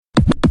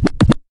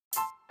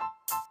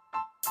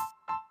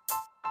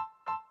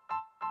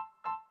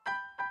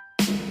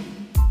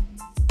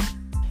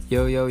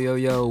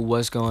Yo,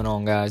 what's going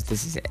on, guys?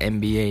 This is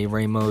NBA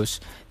Ramos.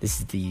 This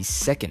is the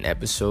second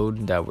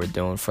episode that we're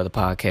doing for the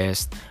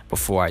podcast.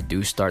 Before I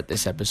do start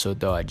this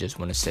episode, though, I just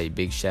want to say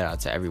big shout out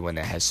to everyone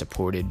that has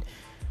supported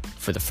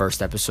for the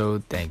first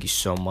episode. Thank you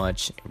so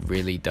much. It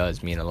really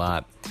does mean a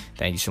lot.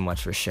 Thank you so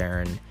much for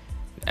sharing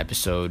the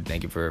episode.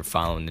 Thank you for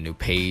following the new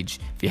page.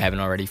 If you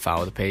haven't already,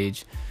 follow the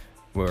page.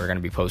 We're going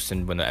to be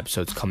posting when the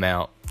episodes come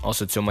out.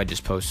 Also, too, I might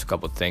just post a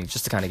couple things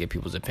just to kind of get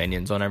people's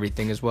opinions on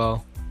everything as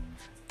well.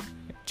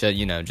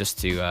 Just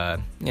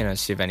to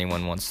see if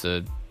anyone wants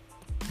to,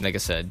 like I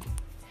said,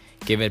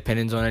 give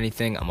opinions on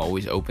anything. I'm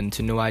always open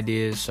to new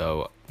ideas,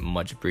 so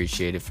much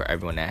appreciated for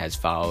everyone that has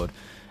followed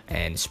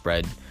and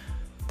spread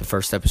the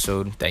first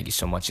episode. Thank you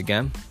so much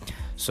again.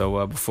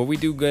 So before we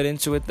do get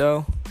into it,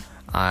 though,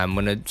 I'm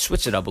going to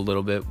switch it up a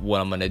little bit.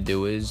 What I'm going to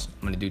do is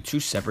I'm going to do two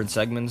separate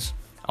segments.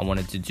 I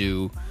wanted to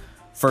do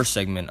first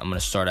segment, I'm going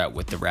to start out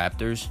with the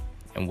Raptors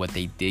and what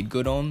they did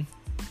good on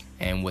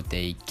and what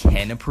they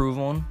can improve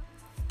on.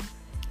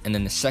 And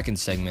then the second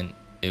segment,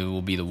 it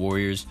will be the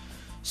Warriors.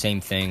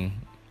 Same thing.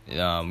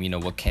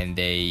 What can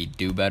they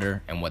do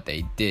better and what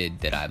they did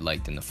that I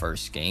liked in the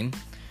first game.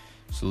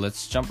 So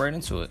let's jump right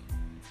into it.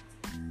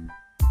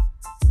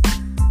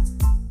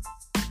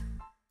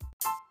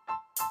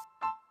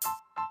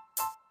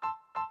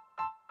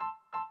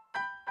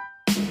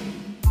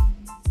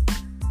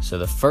 So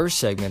the first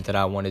segment that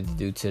I wanted to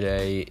do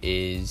today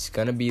is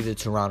going to be the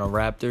Toronto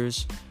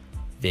Raptors.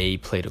 They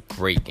played a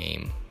great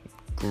game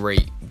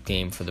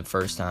for the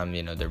first time.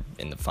 They're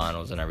in the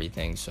finals and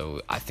everything,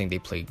 so I think they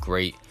played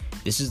great.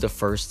 This is the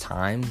first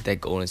time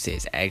that Golden State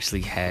has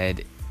actually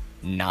had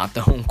not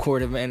the home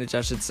court advantage,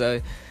 I should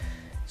say.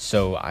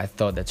 So I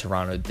thought that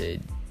Toronto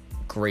did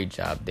a great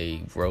job.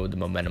 They rode the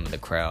momentum of the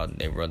crowd.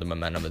 They rode the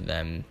momentum of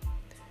them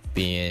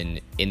being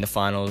in the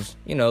finals.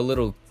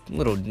 Little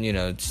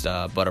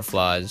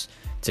butterflies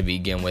to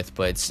begin with,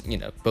 but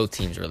both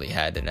teams really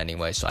had it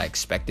anyway, so I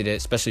expected it,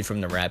 especially from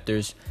the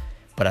Raptors.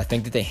 But I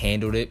think that they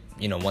handled it.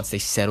 Once they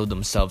settled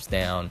themselves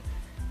down,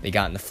 they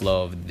got in the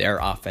flow of their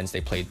offense. They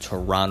played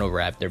Toronto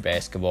Raptor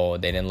basketball.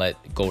 They didn't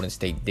let Golden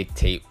State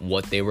dictate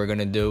what they were going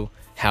to do,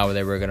 how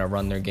they were going to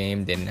run their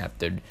game. They didn't have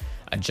to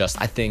adjust.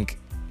 I think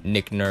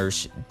Nick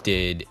Nurse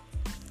did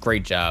a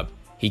great job.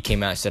 He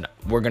came out and said,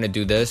 we're going to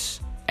do this,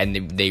 and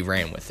they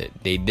ran with it.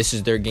 This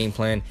is their game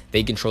plan.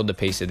 They controlled the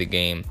pace of the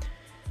game.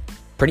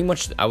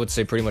 I would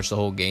say pretty much the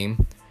whole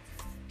game.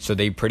 So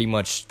they pretty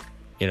much...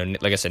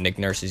 like I said, Nick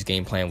Nurse's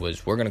game plan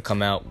was, we're going to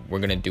come out, we're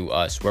going to do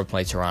us. We're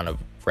playing Toronto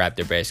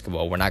Raptor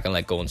basketball. We're not going to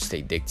let Golden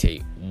State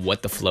dictate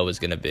what the flow is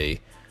going to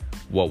be,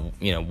 what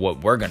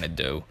we're going to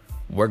do.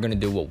 We're going to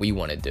do what we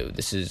want to do.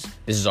 This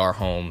is our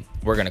home.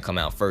 We're going to come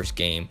out first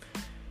game,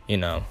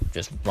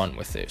 just run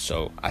with it.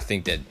 So I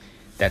think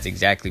that's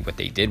exactly what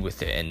they did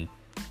with it. And,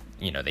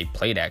 they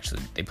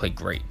played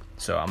great.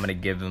 So I'm going to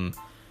give them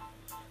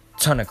a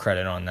ton of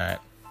credit on that.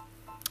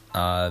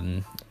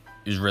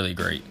 It was really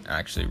great,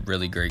 actually.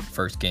 Really great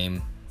first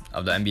game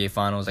of the NBA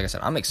Finals. Like I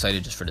said, I'm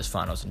excited just for this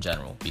Finals in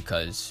general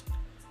because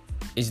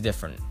it's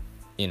different.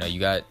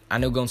 I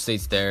know Golden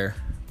State's there,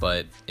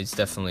 but it's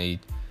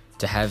definitely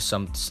to have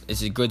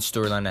it's a good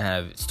storyline to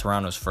have. It's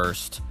Toronto's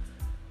first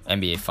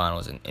NBA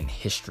Finals in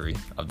history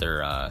of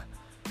their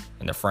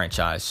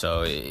franchise,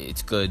 so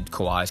it's good.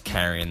 Kawhi's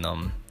carrying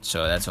them,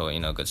 so that's a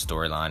good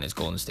storyline. Is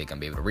Golden State gonna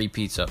be able to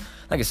repeat? So,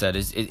 like I said,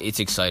 it's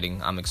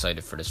exciting. I'm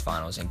excited for this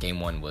Finals, and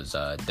Game 1 was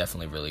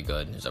definitely really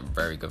good. It was a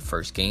very good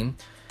first game.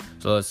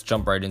 So let's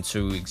jump right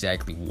into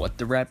exactly what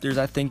the Raptors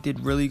I think did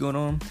really good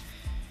on.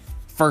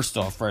 First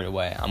off, right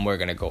away, we're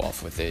gonna go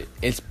off with it.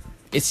 It's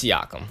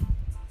Siakam.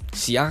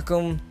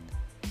 Siakam,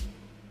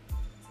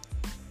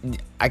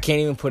 I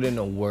can't even put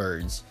into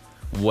words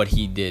what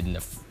he did in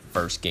the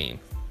first game.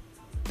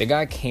 The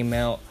guy came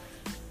out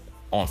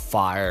on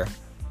fire,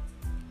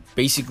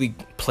 basically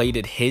played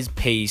at his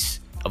pace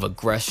of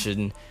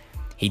aggression.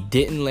 He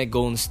didn't let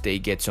Golden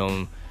State get to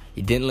him.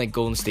 He didn't let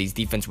Golden State's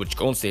defense, which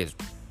Golden State's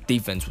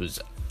defense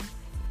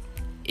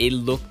it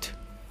looked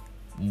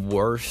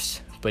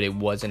worse, but it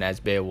wasn't as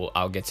bad. Well,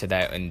 I'll get to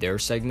that in their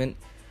segment.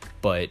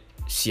 But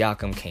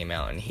Siakam came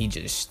out and he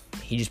just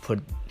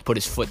put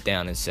his foot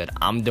down and said,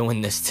 I'm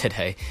doing this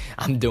today.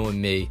 I'm doing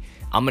me.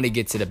 I'm going to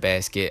get to the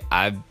basket.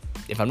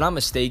 If I'm not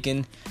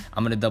mistaken,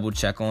 I'm going to double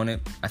check on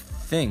it. I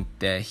think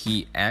that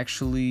he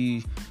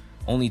actually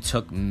only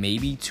took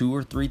maybe 2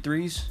 or 3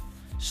 threes.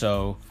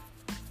 So,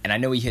 and I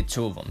know he hit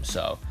 2 of them.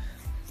 So,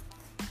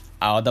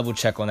 I'll double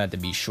check on that to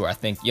be sure. I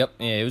think,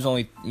 it was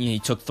only, he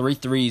took 3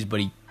 threes,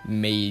 but he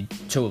made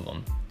 2 of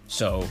them.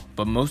 So,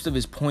 but most of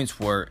his points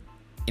were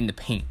in the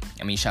paint.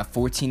 He shot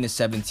 14 to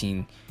 17,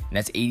 and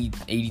that's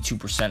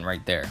 82%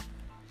 right there.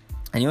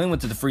 And he only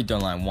went to the free throw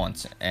line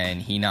once, and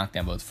he knocked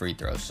down both free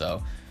throws.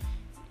 So,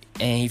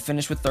 and he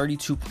finished with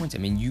 32 points.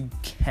 You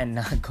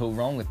cannot go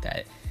wrong with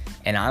that.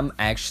 And I'm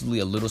actually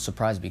a little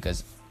surprised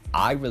because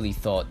I really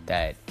thought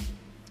that,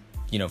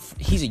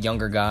 he's a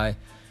younger guy.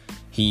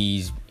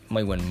 He's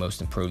might win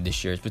Most Improved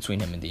this year. It's between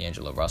him and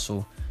D'Angelo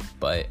Russell.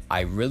 But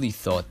I really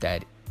thought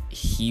that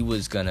he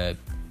was going to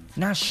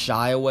not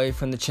shy away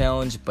from the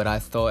challenge, but I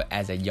thought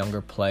as a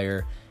younger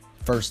player,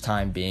 first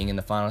time being in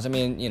the finals. I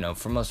mean,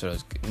 for most of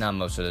those, not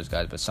most of those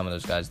guys, but some of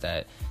those guys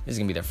that this is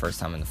going to be their first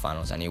time in the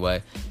finals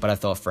anyway. But I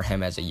thought for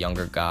him as a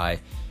younger guy,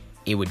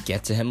 it would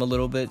get to him a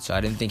little bit. So I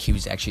didn't think he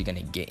was actually going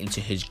to get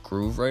into his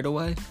groove right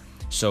away.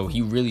 So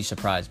he really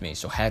surprised me.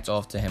 So hats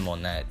off to him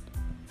on that.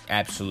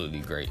 Absolutely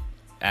great.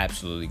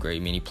 Absolutely great.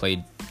 I mean, he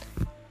played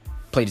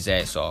his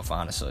ass off,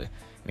 honestly.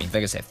 I mean,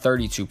 like I said,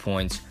 32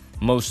 points.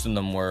 Most of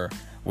them were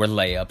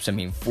layups. I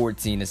mean,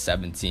 14 to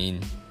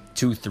 17.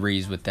 2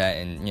 threes with that,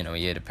 and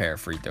he had a pair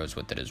of free throws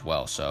with it as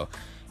well. So,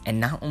 and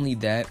not only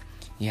that,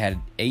 he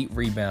had 8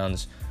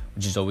 rebounds,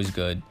 which is always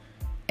good,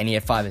 and he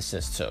had 5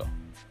 assists too.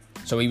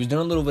 So he was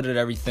doing a little bit of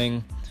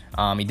everything.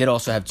 He did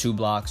also have 2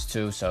 blocks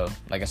too. So,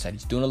 like I said,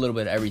 he's doing a little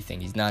bit of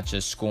everything. He's not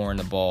just scoring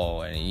the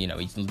ball, and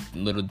he's doing a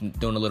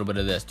little bit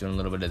of this, doing a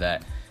little bit of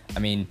that. I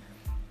mean,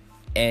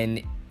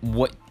 and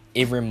what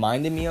it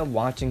reminded me of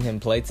watching him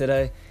play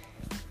today.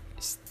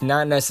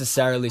 Not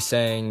necessarily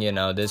saying,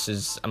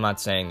 I'm not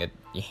saying that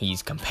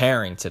he's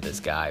comparing to this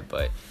guy,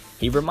 but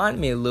he reminded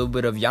me a little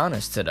bit of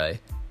Giannis today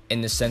in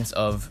the sense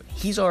of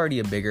he's already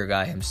a bigger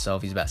guy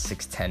himself. He's about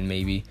 6'10"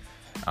 maybe.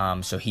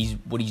 So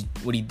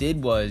what he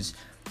did was,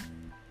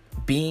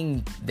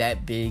 being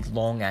that big,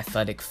 long,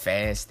 athletic,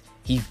 fast,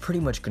 he's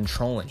pretty much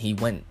controlling. He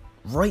went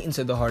right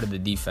into the heart of the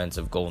defense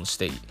of Golden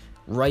State,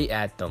 right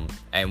at them,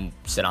 and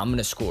said, I'm going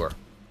to score.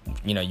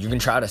 You can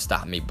try to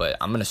stop me, but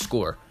I'm going to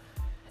score.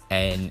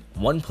 And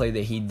one play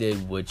that he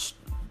did, which,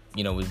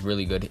 was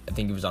really good. I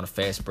think it was on a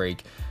fast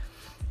break.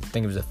 I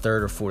think it was the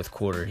third or fourth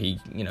quarter. He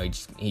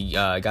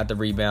got the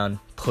rebound,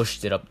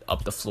 pushed it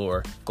up the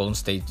floor. Golden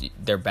State,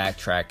 they're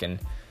backtracking,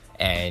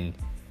 and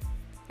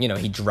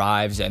he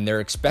drives, and they're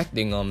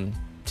expecting him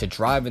to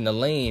drive in the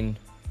lane,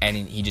 and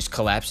he just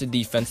collapsed the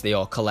defense. They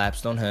all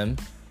collapsed on him,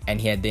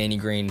 and he had Danny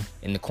Green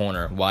in the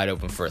corner, wide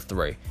open for a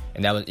 3.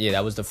 And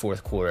that was the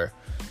fourth quarter.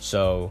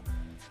 So,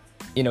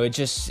 it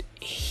just,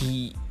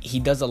 he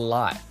does a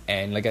lot.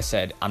 And like I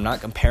said, I'm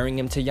not comparing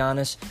him to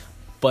Giannis,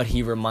 but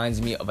he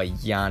reminds me of a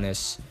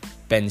Giannis,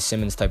 Ben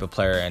Simmons type of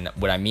player. And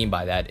what I mean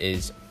by that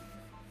is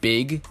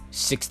big,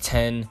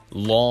 6'10",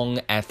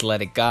 long,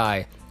 athletic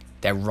guy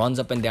that runs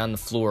up and down the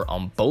floor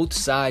on both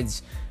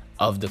sides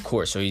of the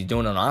court. So he's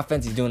doing it on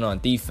offense, he's doing it on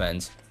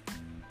defense.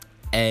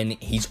 And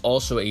he's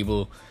also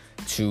able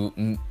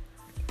to,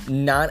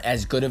 not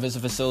as good of as a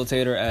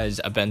facilitator as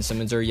a Ben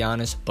Simmons or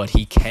Giannis, but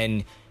he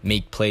can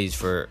make plays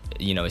for,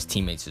 his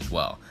teammates as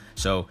well.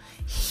 So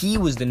he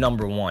was the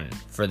number one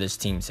for this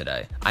team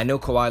today. I know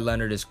Kawhi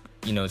Leonard is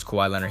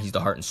Kawhi Leonard. He's the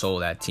heart and soul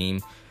of that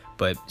team.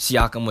 But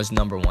Siakam was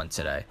number one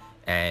today.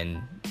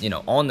 And,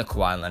 on the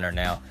Kawhi Leonard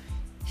now,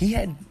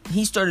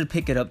 he started to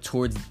pick it up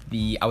towards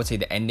the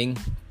ending,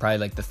 probably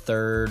like the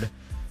third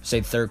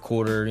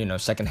quarter,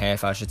 second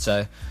half, I should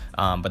say.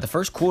 But the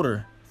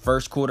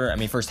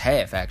first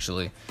half,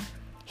 actually,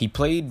 he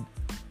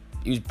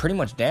was pretty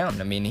much down.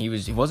 I mean,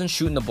 he wasn't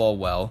shooting the ball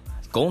well.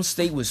 Golden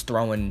State was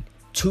throwing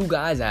 2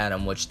 guys at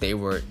him,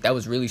 that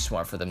was really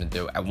smart for them to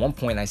do. At one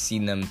point, I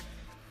seen them,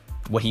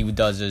 what he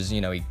does is,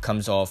 he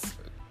comes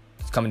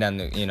coming down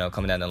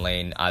the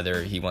lane.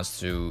 Either he wants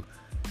to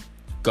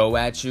go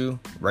at you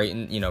right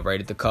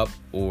at the cup,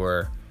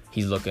 or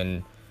he's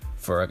looking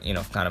for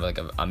kind of like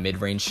a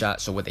mid-range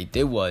shot. So what they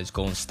did was,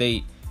 Golden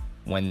State,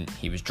 when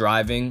he was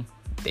driving,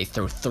 they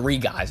throw 3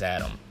 guys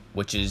at him,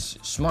 which is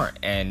smart.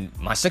 And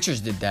my Sixers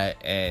did that,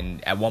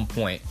 and at one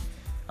point,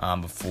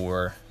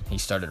 before he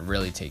started to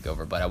really take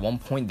over, but at one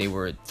point they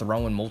were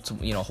throwing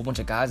multiple, a whole bunch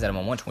of guys at him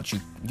at once. What you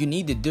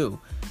need to do,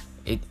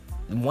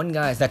 one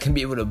guy is not gonna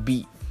be able to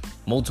beat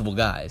multiple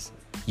guys.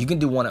 You can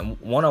do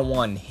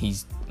one-on-one.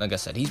 He's, like I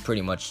said, he's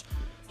almost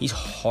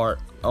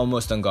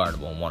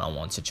unguardable in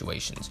one-on-one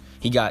situations.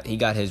 He got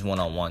his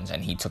one-on-ones,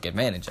 and he took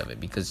advantage of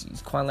it because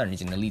he's Kawhi Leonard.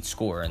 He's an elite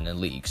scorer in the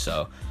league.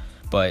 So,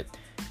 but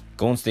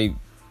Golden State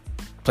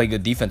played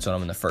good defense on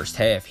him in the first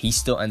half. He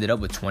still ended up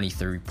with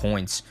 23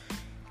 points,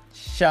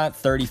 shot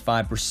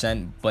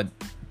 35%, but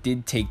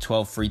did take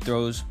 12 free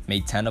throws,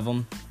 made 10 of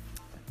them.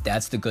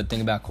 That's the good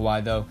thing about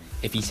Kawhi, though.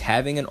 If he's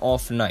having an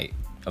off night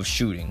of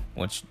shooting,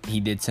 which he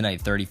did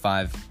tonight,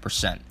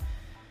 35%,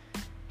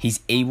 he's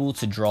able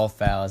to draw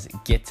fouls,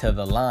 get to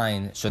the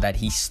line, so that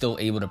he's still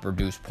able to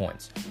produce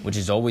points, which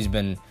has always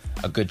been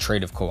a good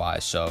trait of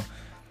Kawhi. So,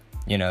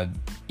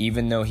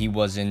 even though he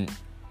didn't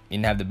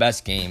have the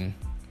best game,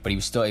 but he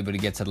was still able to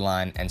get to the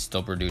line and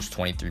still produce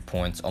 23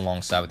 points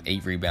alongside with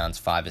 8 rebounds,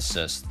 5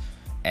 assists,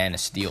 and a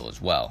steal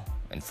as well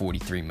in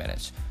 43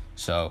 minutes.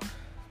 So,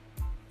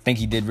 I think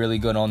he did really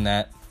good on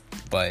that.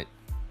 But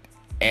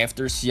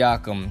after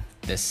Siakam,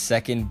 the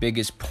second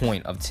biggest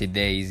point of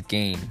today's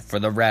game for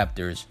the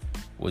Raptors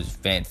was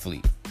Van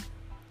Fleet.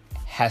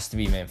 Has to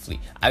be Van Fleet.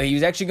 I mean, he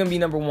was actually going to be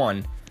number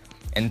one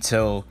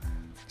until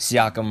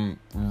Siakam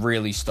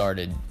really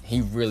started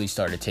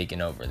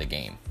taking over the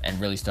game and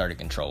really started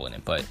controlling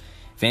it. But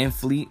Van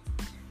Fleet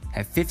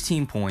had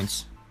 15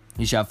 points.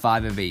 He shot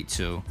 5 of 8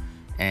 too,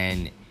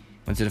 and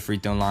went to the free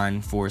throw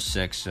line 4 of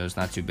 6, so it's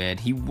not too bad.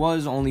 He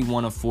was only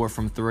 1 of 4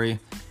 from 3,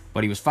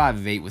 but he was 5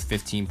 of 8 with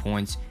 15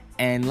 points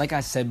And like I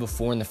said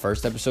before in the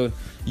first episode,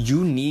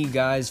 you need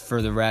guys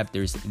for the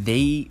Raptors.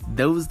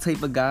 Those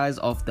type of guys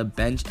off the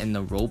bench and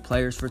the role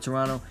players for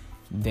Toronto,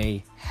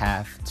 they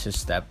have to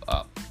step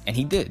up. And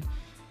he did.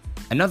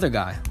 Another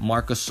guy,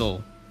 Marc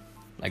Gasol,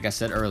 like I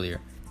said earlier,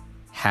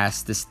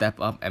 has to step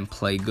up and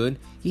play good.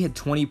 He had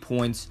 20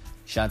 points,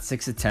 shot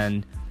 6 of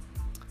 10,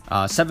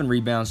 7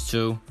 rebounds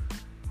too.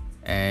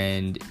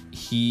 And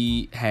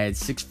he had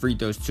 6 free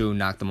throws too,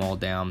 knocked them all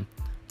down.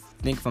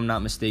 I think if I'm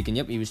not mistaken,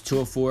 he was 2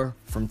 of 4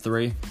 from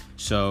 3.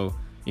 So,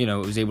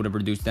 was able to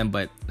produce them.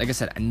 But like I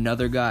said,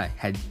 another guy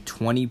had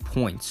 20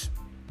 points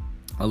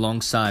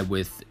alongside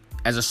with,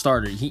 as a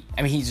starter.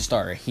 He's a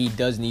starter. He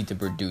does need to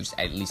produce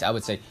at least, I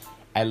would say,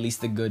 at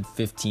least a good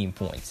 15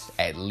 points.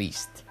 At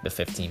least the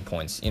 15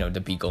 points,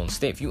 to beat Golden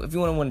State. If you want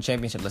to win a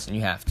championship, listen,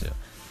 you have to.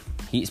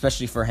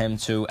 Especially for him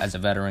too, as a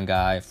veteran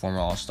guy, former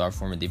All-Star,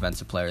 former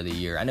Defensive Player of the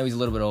Year. I know he's a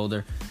little bit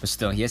older, but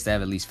still, he has to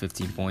have at least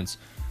 15 points.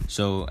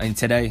 So, and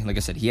today, like I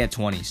said, he had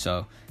 20,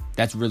 so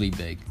that's really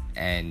big.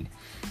 And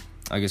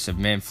like I said,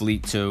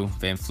 VanVleet too.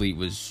 VanVleet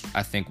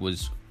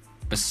was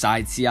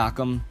besides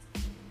Siakam,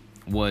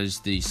 was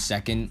the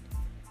second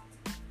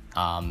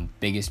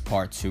biggest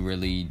part to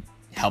really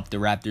help the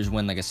Raptors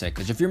win. Like I said,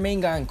 because if your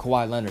main guy in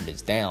Kawhi Leonard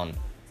is down,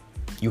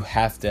 you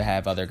have to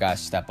have other guys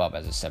step up.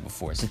 As I said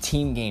before, it's a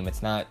team game.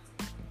 It's not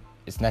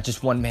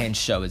just one man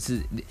show.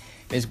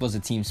 This was a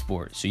team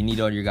sport, so you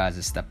need all your guys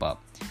to step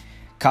up.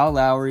 Kyle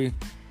Lowry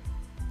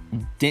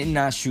did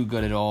not shoot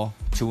good at all.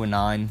 2 of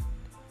 9.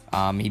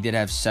 He did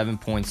have 7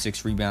 points,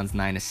 6 rebounds,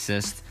 9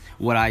 assists.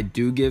 What I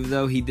do give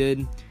though,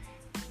 he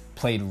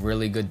played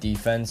really good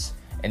defense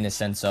in the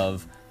sense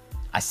of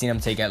I seen him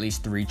take at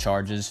least 3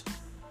 charges.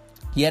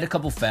 He had a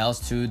couple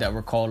fouls too that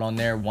were called on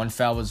there. One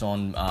foul was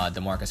on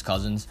DeMarcus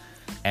Cousins,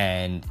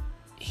 and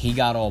he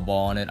got all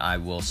ball on it. I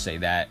will say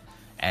that,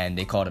 and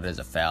they called it as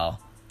a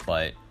foul.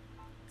 But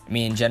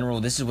in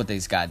general, this is what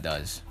this guy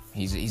does.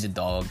 He's a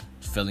dog,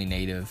 Philly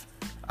native.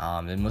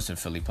 And most of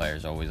the Philly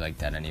players are always like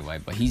that anyway.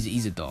 But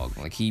he's a dog.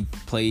 Like, he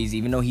plays,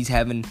 even though he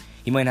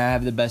might not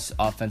have the best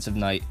offensive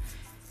night,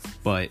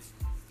 but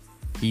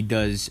he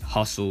does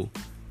hustle.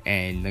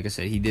 And like I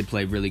said, he did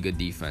play really good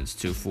defense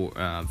too for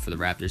the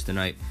Raptors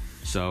tonight.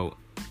 So,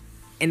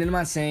 and I'm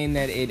not saying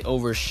that it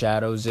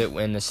overshadows it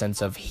in the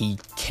sense of he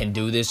can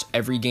do this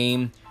every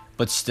game,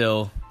 but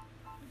still,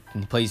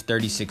 he plays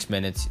 36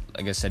 minutes.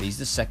 Like I said, he's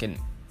the second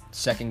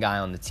guy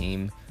on the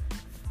team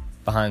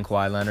behind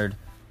Kawhi Leonard.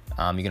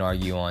 You can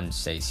argue on,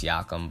 say,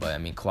 Siakam, but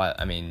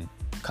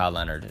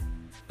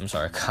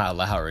Kyle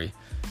Lowry.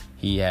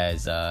 He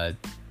has,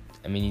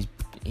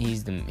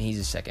 he's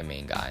the second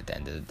main guy at the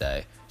end of the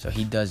day. So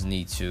he does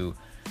need to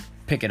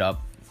pick it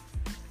up.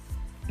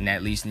 And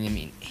at least,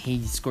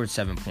 he scored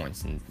 7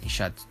 points and he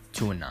shot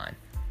 2 of 9.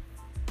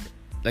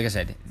 Like I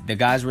said, the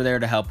guys were there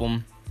to help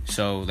him.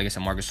 So, like I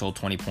said, Marc Gasol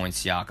 20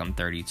 points, Siakam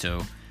 32.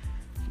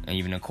 And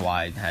even though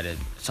Kawhi had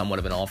somewhat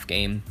of an off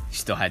game, he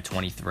still had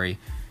 23.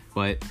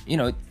 But,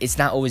 it's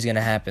not always going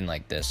to happen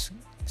like this.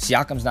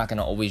 Siakam's not going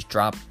to always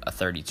drop a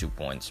 32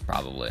 points,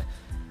 probably.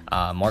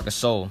 Marc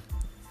Gasol,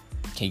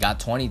 he got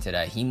 20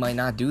 today. He might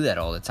not do that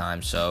all the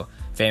time. So,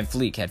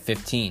 VanVleet had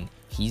 15.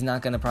 He's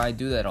not going to probably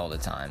do that all the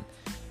time.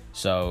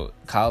 So,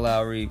 Kyle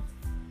Lowry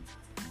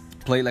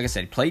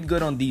played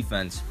good on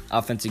defense.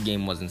 Offensive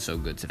game wasn't so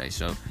good today.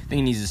 So, I think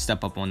he needs to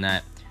step up on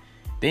that.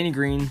 Danny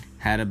Green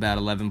had about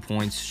 11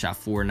 points, shot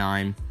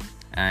 4-9.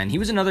 And he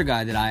was another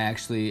guy that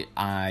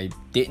I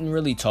didn't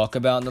really talk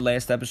about in the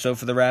last episode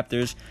for the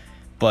Raptors.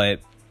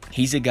 But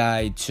he's a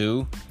guy,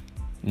 too.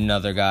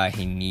 Another guy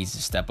he needs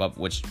to step up,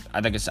 which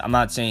I think I'm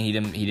not saying he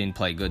didn't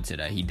play good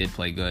today. He did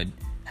play good.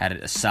 Had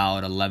a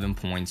solid 11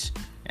 points,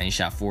 and he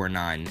shot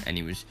 4-9. And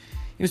he was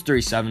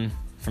 37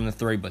 from the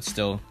 3, but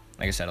still,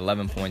 like I said,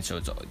 11 points. So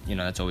it's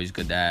that's always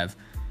good to have.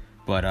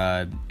 But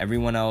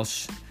everyone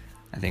else,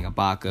 I think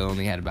Ibaka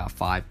only had about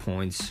 5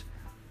 points.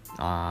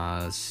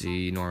 Let's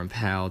see, Norman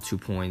Powell 2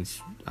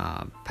 points.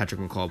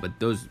 Patrick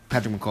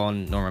McCall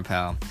and Norman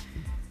Powell,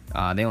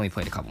 they only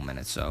played a couple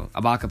minutes. So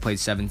Ibaka played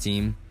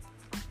 17,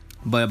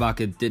 but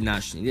Ibaka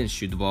didn't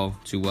shoot the ball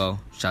too well.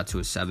 Shot 2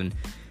 of 7,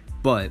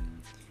 but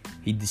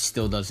he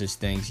still does his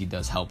things. He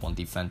does help on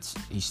defense.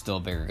 He's still a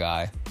bigger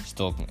guy.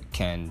 Still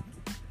can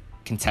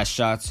contest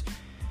shots.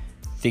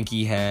 Think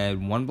he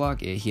had 1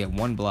 block. Yeah, he had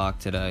 1 block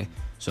today.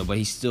 So, but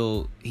he's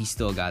still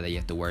a guy that you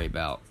have to worry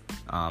about.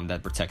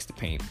 That protects the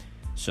paint.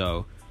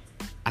 So,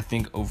 I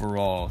think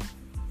overall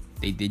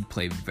they did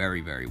play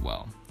very, very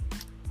well.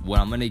 What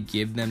I'm gonna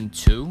give them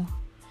to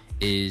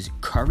is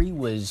Curry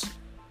was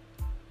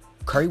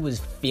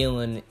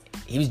feeling.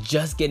 He was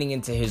just getting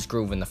into his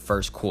groove in the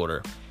first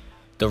quarter.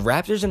 The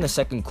Raptors in the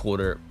second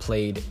quarter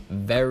played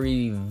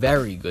very,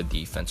 very good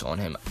defense on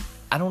him.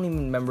 I don't even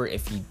remember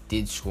if he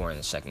did score in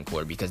the second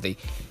quarter because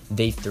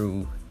they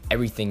threw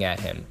everything at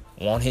him.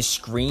 On his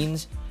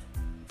screens,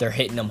 they're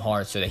hitting him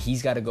hard so that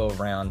he's got to go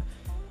around.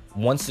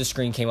 Once the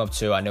screen came up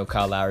too, I know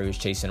Kyle Lowry was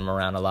chasing him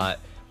around a lot,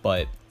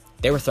 but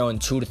they were throwing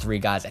 2 to 3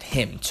 guys at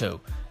him too.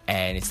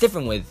 And it's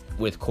different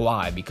with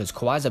Kawhi because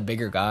Kawhi's a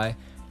bigger guy.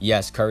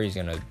 Yes, Curry's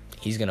going to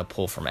he's going to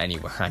pull from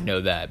anywhere. I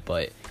know that,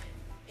 and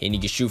he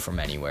can shoot from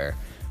anywhere.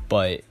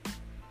 But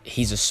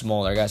he's a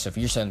smaller guy, so if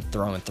you're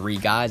throwing 3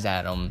 guys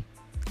at him,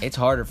 it's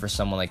harder for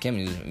someone like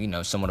him,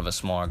 who's, somewhat of a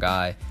smaller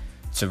guy,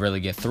 to really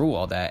get through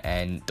all that.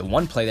 And the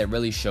one play that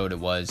really showed it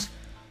was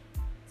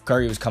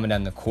Curry was coming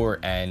down the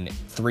court, and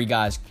 3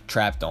 guys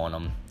trapped on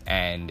him,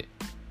 and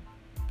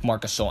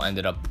Marc Gasol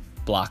ended up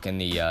blocking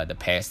the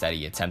pass that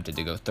he attempted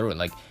to go through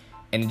it.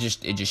 And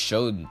it just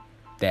showed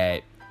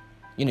that,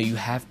 you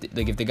have to,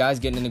 if the guy's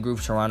getting in the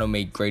groove. Toronto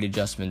made great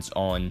adjustments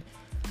on,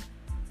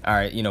 all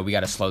right, we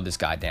got to slow this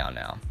guy down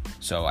now.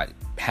 So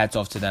hats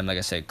off to them. Like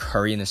I said,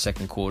 Curry in the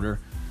second quarter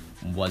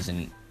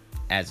wasn't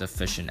as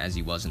efficient as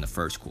he was in the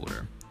first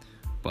quarter.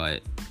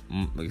 But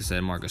like I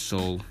said, Marc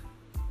Gasol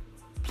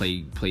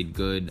played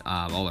good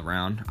all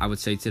around, I would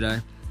say,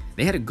 today.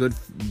 They had a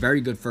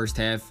very good first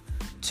half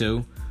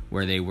too,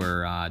 where they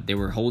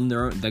were holding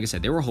their own. Like I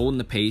said, they were holding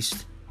the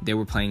pace. They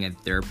were playing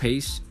at their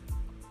pace.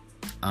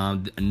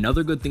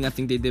 Another good thing I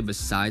think they did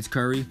besides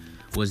Curry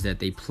was that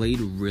they played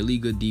really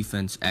good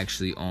defense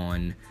actually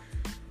on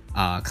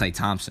Klay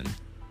Thompson.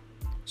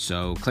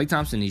 So Klay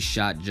Thompson, he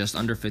shot just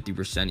under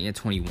 50%. He had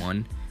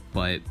 21,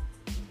 but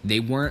they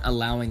weren't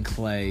allowing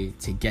Klay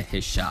to get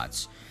his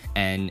shots.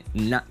 And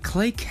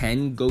Klay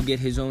can go get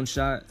his own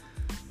shot,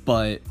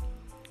 but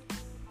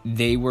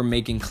they were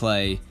making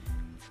Klay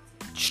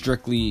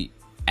strictly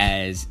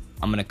as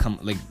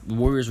the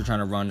Warriors were trying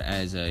to run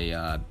as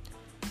a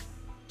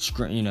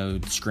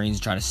screens,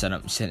 trying to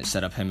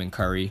set up him and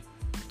Curry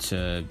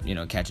to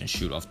catch and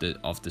shoot off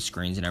the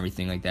screens and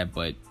everything like that.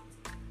 But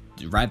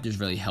the Raptors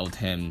really held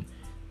him,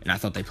 and I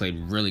thought they played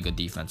really good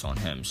defense on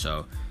him.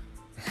 So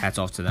hats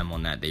off to them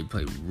on that. They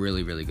played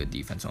really, really good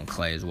defense on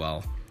Klay as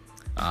well.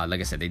 Like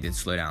I said, they did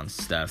slow down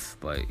Steph,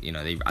 but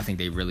I think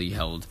they really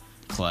held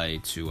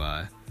Klay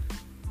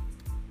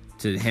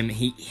to him.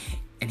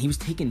 He was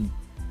taking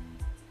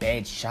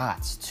bad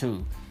shots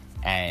too,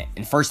 and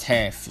in first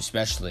half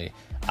especially.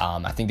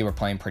 I think they were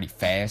playing pretty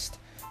fast,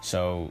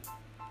 so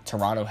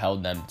Toronto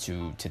held them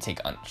to take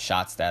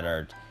shots that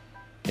are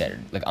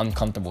like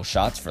uncomfortable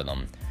shots for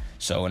them.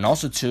 So, and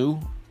also too,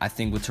 I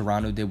think what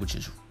Toronto did, which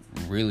is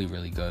really,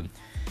 really good,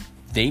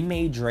 they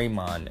made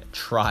Draymond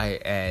try,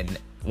 and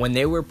when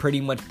they were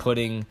pretty much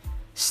putting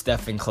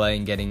Steph and Klay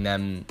and getting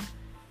them,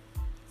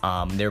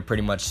 they were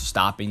pretty much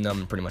stopping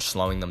them, pretty much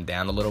slowing them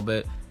down a little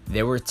bit.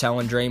 They were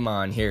telling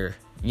Draymond, here,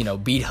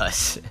 beat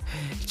us,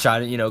 try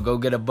to, go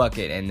get a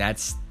bucket, and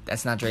that's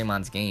not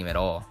Draymond's game at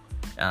all.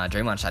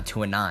 Draymond shot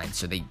 2 and 9,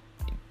 so they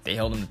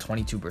held him to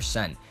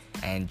 22%.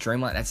 And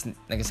Draymond, that's,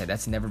 like I said,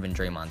 that's never been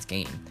Draymond's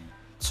game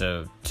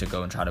to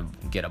go and try to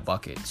get a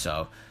bucket.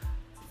 So,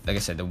 like I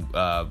said, the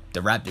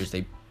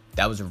Raptors,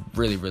 that was a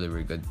really, really,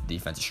 really good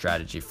defensive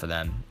strategy for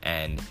them.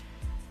 And,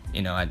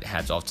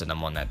 hats off to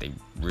them on that. They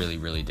really,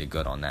 really did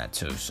good on that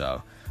too.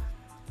 So,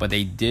 but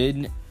they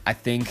did, I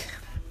think,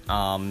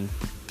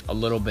 a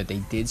little bit.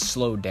 They did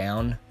slow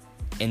down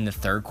in the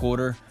third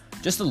quarter.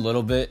 Just a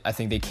little bit. I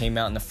think they came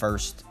out in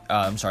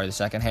the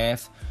second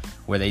half,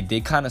 where they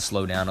did kind of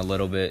slow down a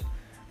little bit.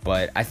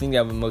 But I think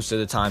that most of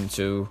the time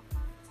too,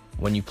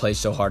 when you play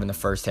so hard in the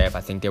first half,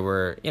 I think they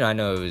were, I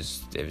know it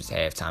was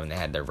halftime and they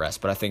had their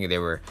rest, but I think they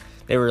were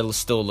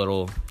still a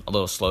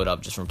little slowed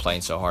up just from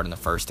playing so hard in the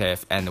first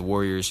half. And the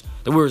Warriors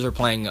are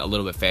playing a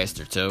little bit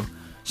faster too,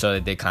 so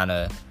they kind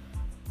of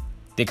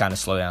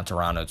slowed down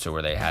Toronto to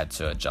where they had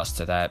to adjust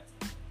to that.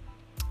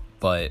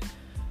 But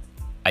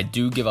I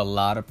do give a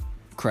lot of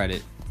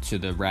credit to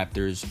the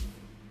Raptors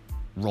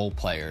role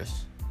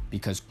players,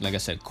 because, like I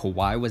said,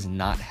 Kawhi was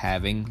not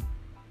having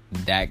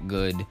that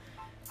good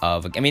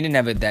of he didn't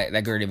have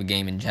that great of a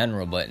game in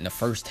general, but in the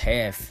first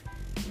half,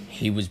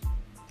 he was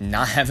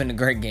not having a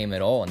great game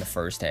at all in the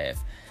first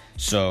half.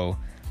 So,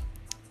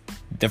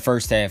 the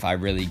first half, I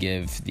really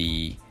give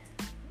the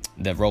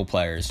role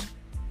players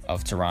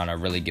of Toronto,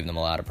 really give them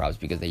a lot of props,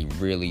 because they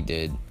really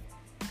did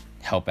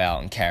help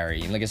out and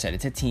carry. And like I said,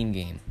 it's a team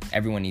game.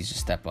 Everyone needs to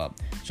step up.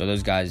 So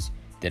those guys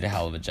did a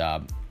hell of a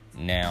job.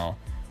 Now,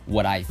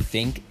 what I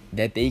think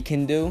that they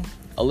can do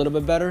a little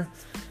bit better,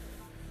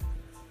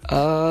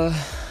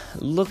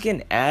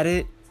 looking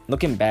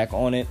back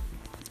on it,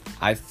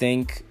 I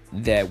think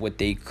that what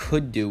they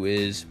could do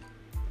is,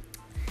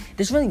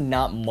 there's really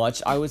not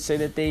much I would say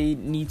that they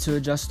need to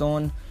adjust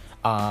on.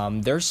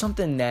 There's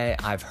something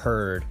that I've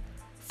heard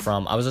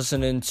from, I was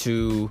listening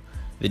to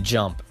The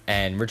Jump,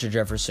 and Richard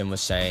Jefferson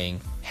was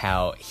saying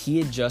how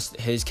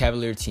his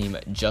Cavalier team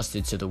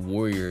adjusted to the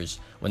Warriors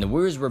when the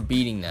Warriors were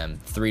beating them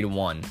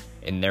 3-1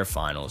 in their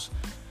finals.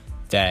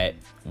 That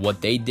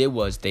what they did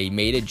was they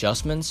made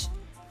adjustments,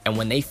 and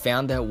when they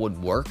found out what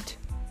worked,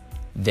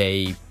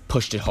 they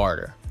pushed it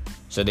harder.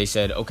 So they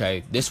said,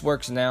 okay, this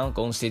works now.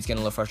 Golden State's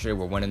getting a little frustrated.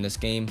 We're winning this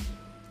game.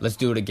 Let's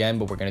do it again,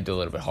 but we're going to do a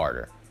little bit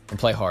harder and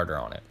play harder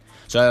on it.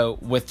 So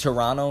with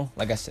Toronto,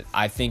 like I said,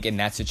 I think in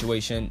that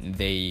situation,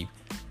 they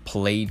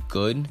played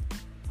good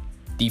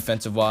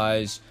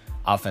defensive-wise,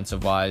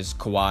 offensive-wise.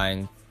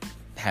 Kawhi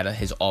had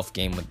his off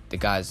game with the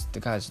guys.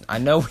 I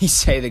know we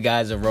say the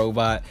guy's a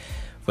robot,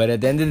 But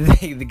at the end of the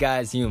day, the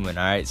guy's human,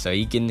 all right? So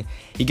he can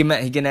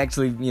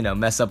actually,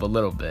 mess up a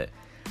little bit.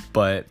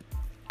 But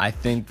I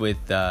think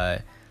with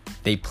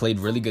they played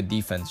really good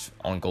defense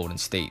on Golden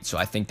State. So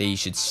I think they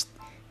should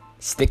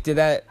stick to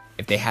that.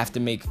 If they have to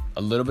make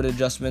a little bit of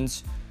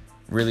adjustments,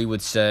 really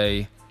would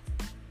say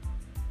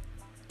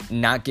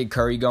not get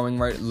Curry going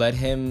right.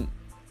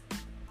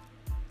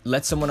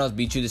 Let someone else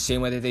beat you the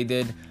same way that they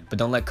did, but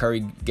don't let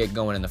Curry get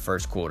going in the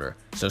first quarter.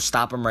 So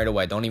stop him right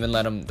away. Don't even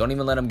let him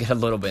get a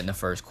little bit in the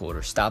first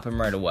quarter. Stop him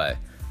right away.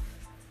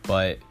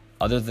 But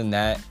other than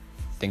that,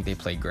 I think they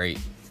play great.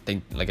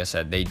 Like I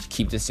said, they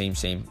keep the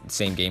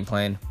same game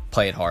plan.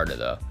 Play it harder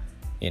though.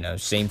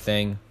 Same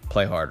thing.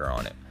 Play harder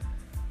on it.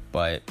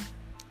 But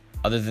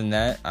other than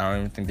that, I don't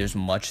even think there's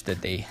much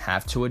that they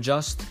have to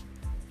adjust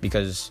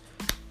because,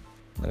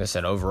 like I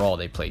said, overall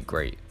they played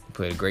great. They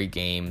played a great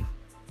game.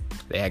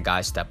 They had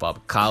guys step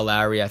up. Kyle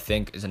Lowry, I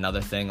think, is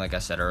another thing. Like I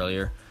said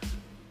earlier,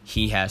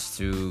 that's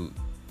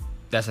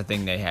the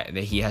thing that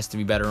he has to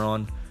be better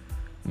on.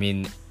 I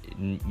mean,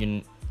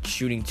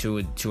 shooting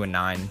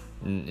 2-9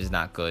 is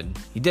not good.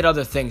 He did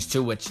other things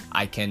too, which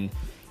I can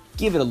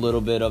give it a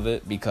little bit of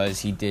it because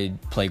he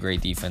did play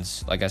great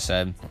defense. Like I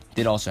said,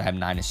 did also have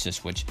 9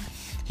 assists, which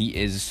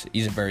he's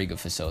a very good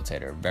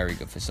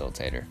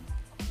facilitator.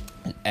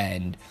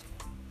 And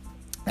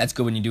that's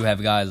good when you do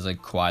have guys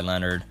like Kawhi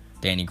Leonard,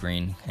 Danny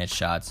Green hit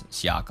shots.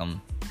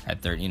 Siakam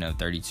had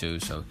 32,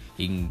 so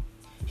he can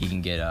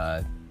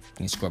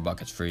score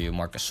buckets for you.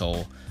 Marc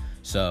Gasol.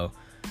 So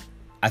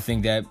I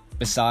think that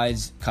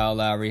besides Kyle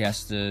Lowry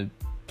has to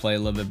play a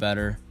little bit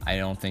better, I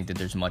don't think that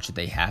there's much that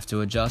they have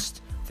to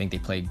adjust. I think they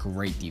play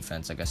great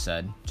defense, like I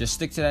said. Just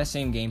stick to that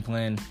same game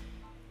plan,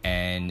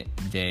 and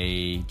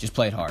they just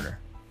play it harder.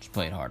 Just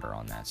play it harder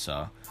on that.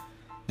 So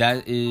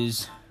that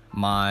is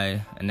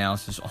my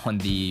analysis on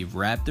the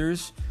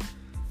Raptors.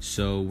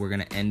 So we're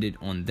going to end it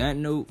on that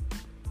note.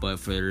 But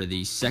for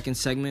the second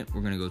segment,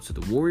 we're going to go to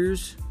the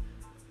Warriors.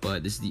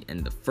 But this is the end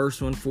of the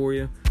first one for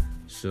you.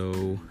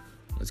 So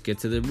let's get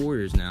to the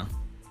Warriors now.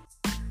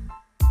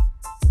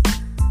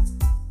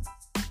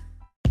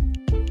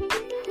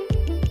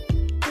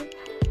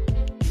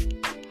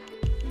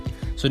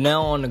 So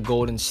now on to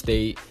Golden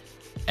State.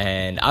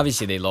 And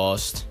obviously they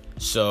lost.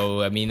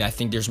 So, I mean, I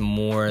think there's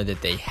more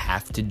that they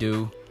have to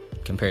do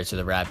compared to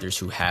the Raptors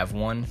who have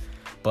won.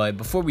 But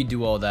before we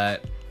do all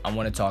that, I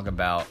want to talk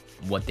about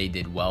what they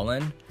did well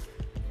in.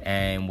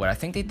 And what I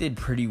think they did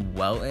pretty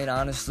well in,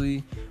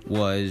 honestly,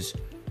 was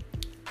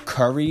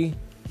Curry.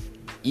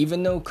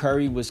 Even though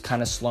Curry was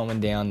kind of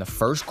slowing down, the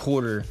first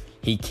quarter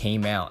he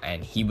came out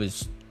and he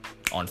was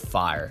on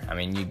fire. I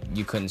mean,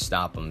 you couldn't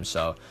stop him.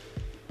 So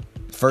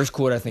first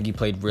quarter, I think he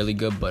played really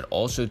good. But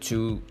also,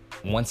 too,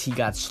 once he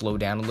got slowed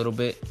down a little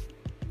bit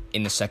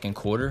in the second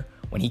quarter,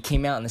 when he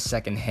came out in the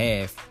second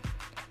half,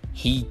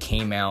 he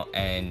came out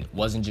and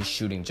wasn't just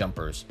shooting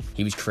jumpers.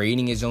 He was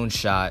creating his own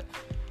shot.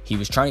 He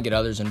was trying to get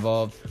others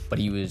involved, but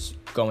he was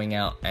going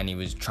out and he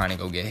was trying to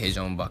go get his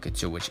own bucket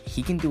too, which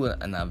he can do.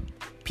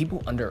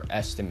 People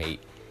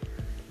underestimate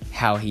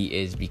how he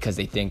is because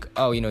they think,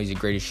 he's the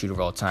greatest shooter of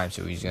all time,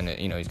 so he's gonna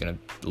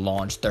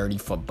launch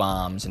 30-foot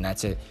bombs and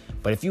that's it.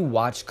 But if you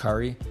watch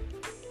Curry,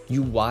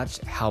 you watch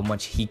how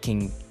much he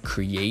can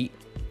create,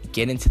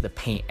 get into the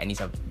paint,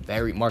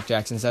 and Mark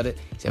Jackson said it,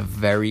 he's a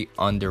very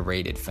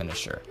underrated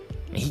finisher.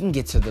 I mean, he can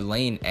get to the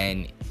lane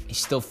and he's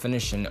still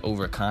finishing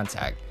over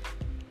contact.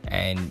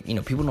 And,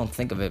 people don't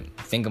think of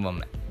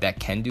him that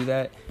can do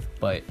that,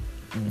 but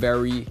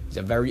he's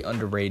a very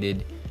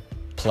underrated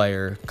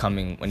player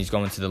when he's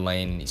going to the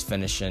lane, he's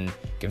finishing,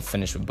 can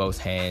finish with both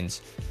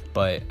hands.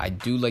 But I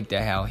do like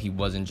that how he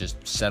wasn't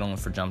just settling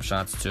for jump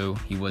shots too.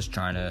 He was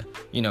trying to,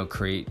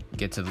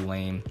 get to the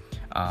lane.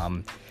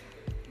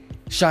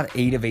 Shot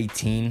 8 of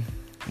 18,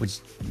 which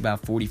is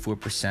about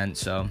 44%.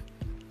 So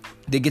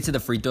did get to the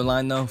free throw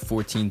line though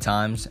 14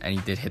 times, and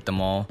he did hit them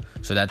all.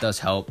 So that does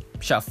help.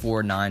 Shot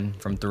 4-9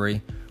 from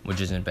 3,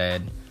 which isn't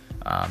bad.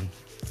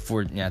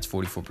 It's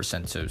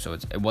 44% too. So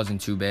it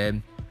wasn't too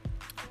bad.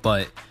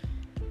 But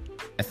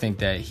I think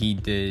that he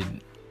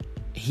did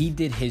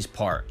his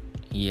part.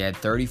 He had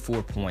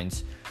 34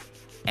 points.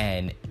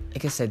 And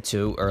like I said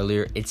too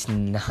earlier, it's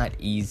not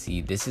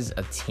easy. This is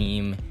a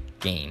team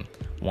game.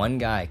 One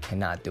guy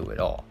cannot do it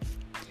all.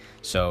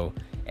 So,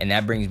 and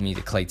that brings me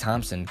to Klay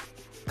Thompson.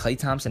 Klay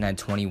Thompson had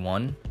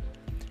 21.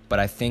 But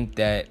I think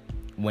that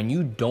when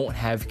you don't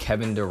have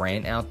Kevin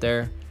Durant out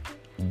there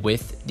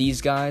with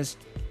these guys,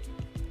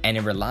 and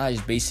it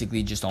relies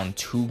basically just on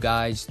 2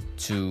 guys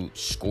to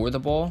score the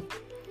ball,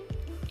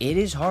 it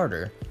is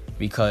harder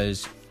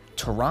because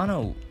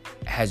Toronto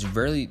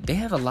they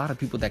have a lot of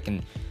people that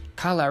can.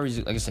 Kyle Lowry,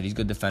 like I said, he's a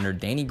good defender.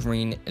 Danny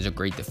Green is a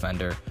great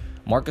defender.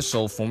 Marc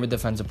Gasol, former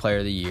Defensive Player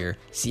of the Year.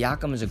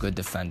 Siakam is a good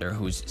defender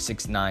who's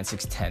 6'9",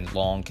 6'10",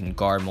 long, can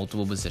guard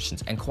multiple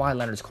positions. And Kawhi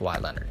Leonard's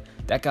Kawhi Leonard.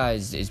 That guy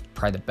is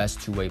probably the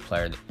best two-way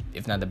player,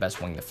 if not the best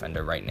wing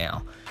defender right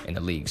now in the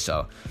league.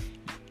 So,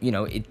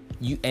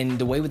 and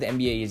the way with the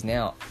NBA is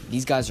now,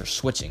 these guys are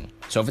switching.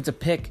 So if it's a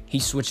pick,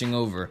 he's switching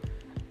over.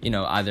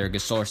 either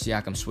Gasol or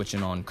Siakam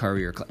switching on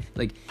Curry or Clay.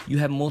 Like, you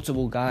have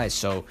multiple guys,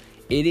 so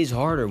it is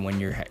harder when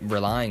you're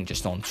relying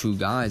just on two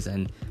guys.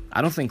 And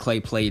I don't think Clay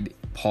played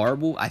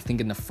horrible. I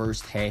think in the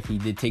first half he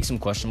did take some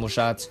questionable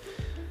shots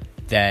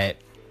that,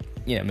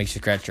 makes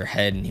you scratch your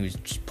head, and he was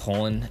just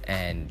pulling.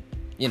 And,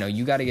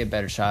 you got to get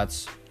better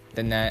shots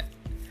than that.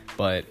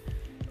 But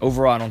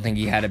overall, I don't think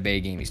he had a bad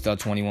game. He still had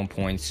 21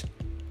 points.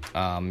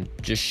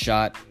 Just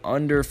shot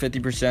under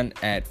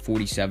 50% at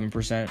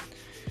 47%. He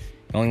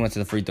only went to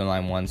the free throw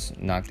line once,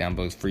 knocked down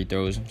both free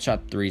throws.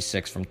 Shot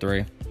 3-6 from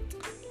 3.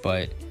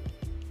 But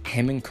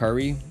him and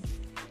Curry,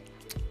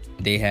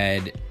 they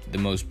had the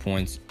most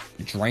points.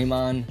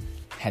 Draymond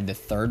had the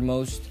third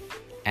most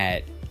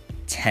at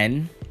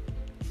 10.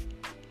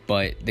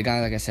 But the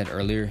guy, like I said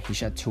earlier, he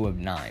shot 2 of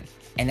 9.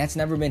 And that's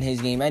never been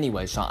his game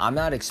anyway, so I'm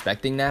not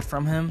expecting that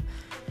from him.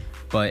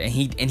 But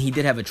he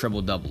did have a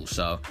triple-double,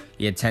 so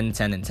he had 10,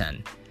 10, and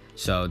 10.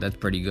 So that's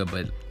pretty good,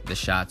 but the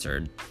shots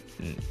are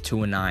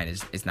 2 and 9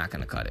 is not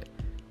going to cut it.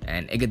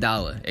 And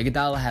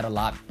Iguodala had a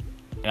lot,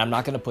 and I'm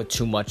not going to put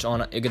too much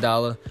on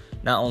Iguodala.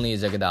 Not only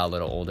is Iguodala a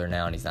little older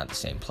now, and he's not the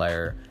same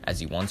player as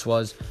he once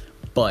was,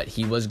 but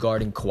he was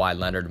guarding Kawhi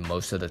Leonard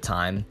most of the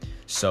time,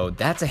 so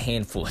that's a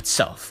handful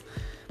itself.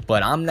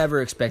 But I'm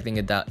never expecting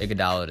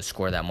Iguodala to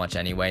score that much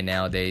anyway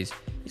nowadays.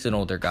 He's an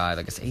older guy.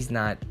 Like I said, he's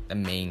not the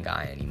main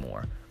guy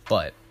anymore.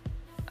 But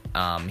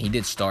he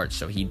did start,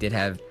 so he did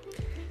have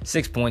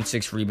 6 points,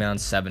 6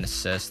 rebounds, 7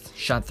 assists.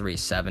 Shot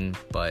 3-7,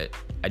 but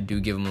I do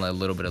give him a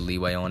little bit of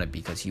leeway on it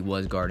because he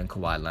was guarding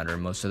Kawhi Leonard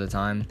most of the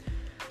time.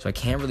 So I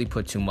can't really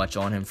put too much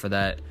on him for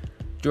that.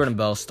 Jordan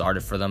Bell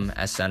started for them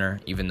as center,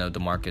 even though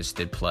DeMarcus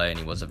did play and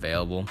he was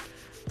available.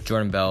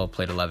 Jordan Bell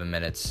played 11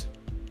 minutes,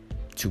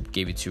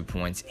 gave you 2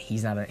 points.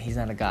 He's not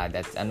a guy.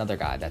 That's another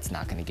guy that's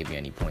not going to give you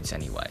any points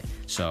anyway.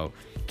 So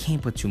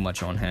can't put too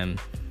much on him.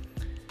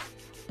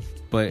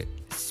 But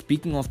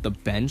speaking off the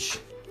bench,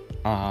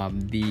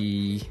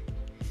 the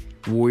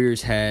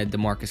Warriors had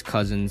DeMarcus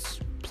Cousins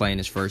playing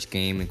his first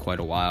game in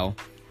quite a while.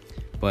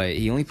 But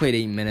he only played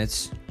 8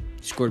 minutes,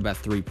 scored about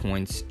 3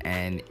 points,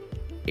 and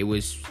it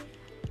was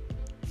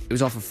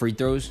off of free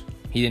throws.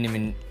 He didn't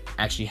even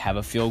actually have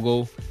a field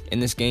goal in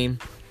this game.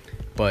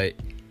 But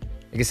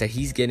like I said,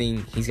 he's got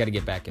to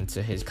get back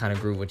into his kind of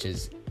groove, which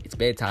is, it's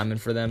bad timing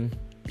for them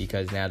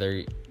because now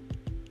they're,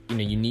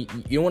 you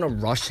don't want to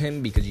rush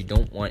him because you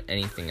don't want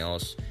anything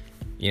else,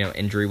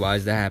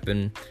 injury-wise to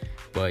happen.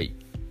 But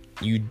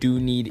you do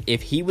need,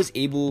 if he was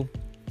able,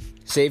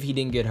 say if he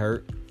didn't get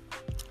hurt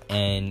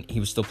and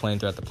he was still playing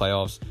throughout the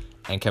playoffs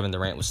and Kevin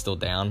Durant was still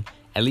down,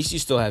 at least you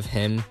still have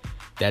him.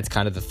 That's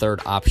kind of the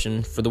third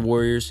option for the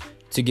Warriors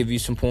to give you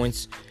some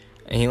points.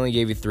 And he only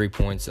gave you 3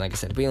 points. And like I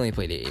said, we only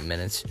played 8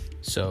 minutes.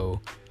 So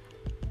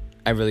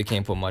I really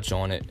can't put much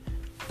on it.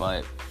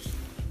 But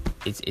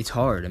it's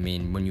hard. I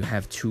mean, when you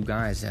have two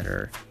guys that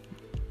are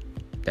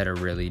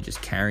really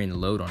just carrying the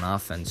load on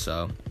offense.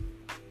 So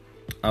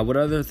what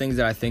other things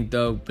that I think,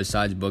 though,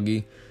 besides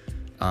Boogie?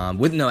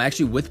 With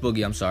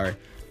Boogie, I'm sorry.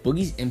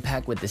 Boogie's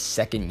impact with the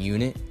second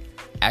unit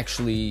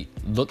actually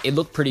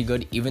looked pretty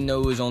good, even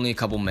though it was only a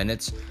couple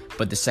minutes.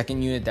 But the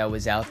second unit that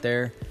was out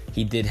there,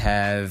 he did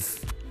have,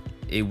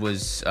 it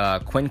was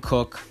Quinn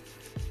Cook,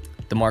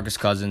 DeMarcus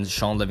Cousins,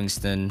 Sean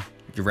Livingston,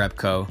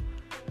 Jerebko,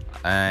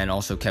 and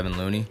also Kevin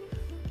Looney.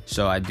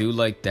 So I do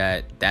like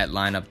that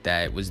lineup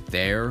that was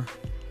there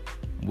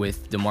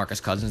with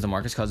DeMarcus Cousins.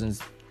 DeMarcus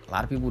Cousins, a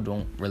lot of people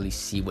don't really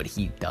see what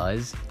he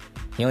does.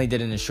 He only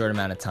did it in a short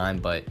amount of time,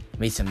 but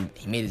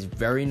he made this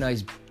very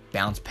nice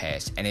bounce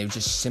pass, and it was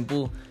just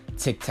simple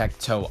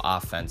tic-tac-toe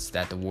offense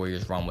that the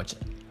Warriors run, which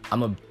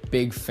I'm a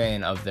big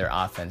fan of their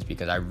offense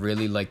because I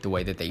really like the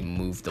way that they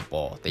move the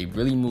ball. They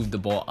really move the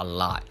ball a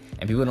lot,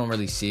 and people don't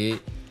really see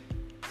it.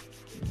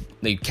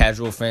 Like,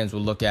 casual fans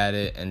will look at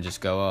it and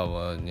just go,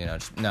 oh,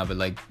 well, but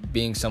like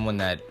being someone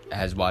that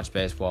has watched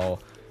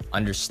basketball,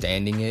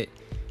 understanding it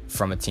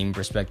from a team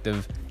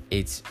perspective,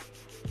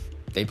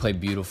 they play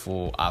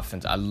beautiful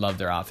offense. I love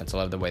their offense. I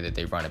love the way that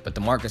they run it. But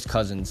DeMarcus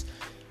Cousins,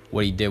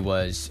 what he did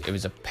was, it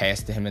was a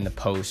pass to him in the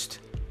post,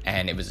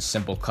 and it was a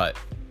simple cut.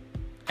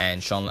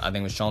 And I think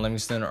it was Sean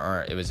Livingston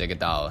or it was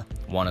Iguodala,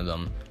 one of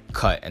them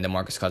cut, and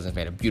DeMarcus Cousins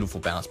made a beautiful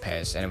bounce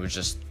pass. And it was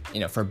just,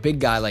 for a big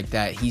guy like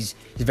that, he's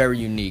very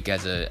unique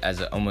as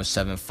a almost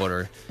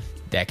 7-footer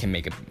that can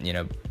make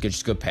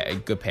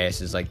good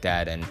passes like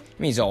that. And I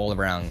mean, he's all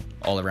around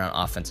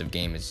offensive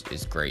game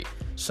is great.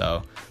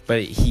 So,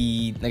 but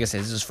he, like I said,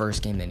 this is his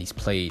first game that he's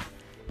played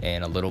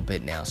in a little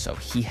bit now, so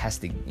he has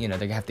to, they're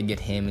gonna have to get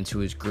him into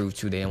his groove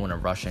too. They don't want to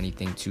rush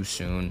anything too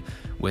soon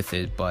with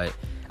it. But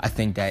I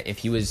think that if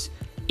he was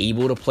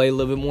able to play a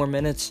little bit more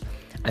minutes,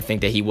 I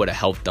think that he would have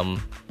helped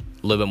them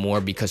a little bit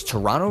more, because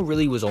Toronto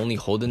really was only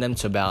holding them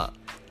to about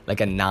like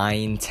a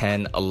 9,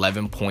 10,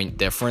 11 point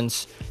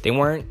difference. They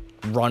weren't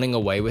running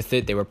away with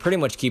it. They were pretty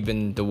much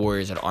keeping the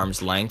Warriors at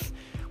arm's length,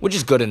 which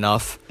is good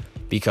enough,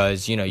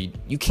 because you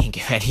can't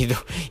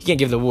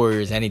give the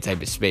Warriors any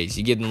type of space.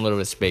 You give them a little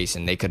bit of space,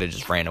 and they could have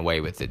just ran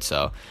away with it.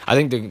 So I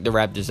think the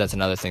Raptors, that's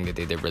another thing that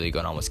they did really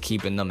good on, was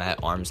keeping them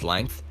at arm's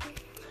length.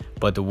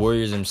 But the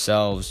Warriors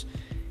themselves,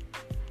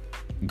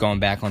 going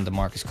back on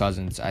DeMarcus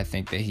Cousins, I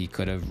think that he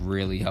could have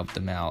really helped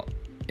them out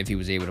if he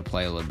was able to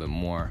play a little bit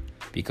more,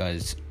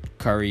 because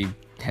Curry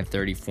had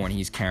 34 and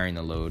he's carrying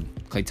the load.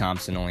 Klay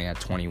Thompson only had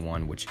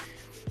 21, which,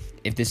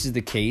 if this is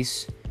the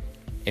case,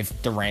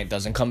 if Durant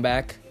doesn't come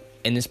back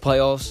in this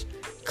playoffs,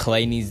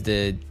 Klay needs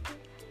to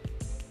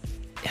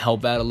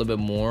help out a little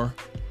bit more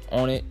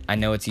on it. I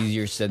know it's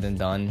easier said than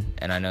done,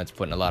 and I know it's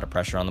putting a lot of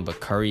pressure on them, but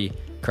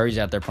Curry's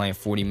out there playing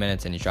 40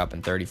 minutes and he's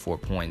dropping 34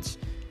 points.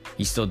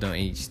 He's still doing,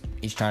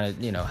 he's trying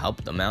to,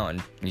 help them out,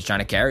 and he's trying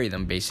to carry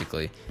them,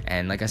 basically.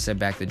 And like I said,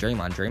 back to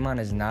Draymond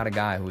is not a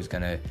guy who's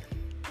going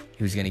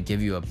to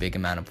give you a big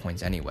amount of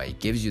points anyway. He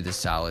gives you the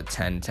solid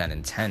 10, 10,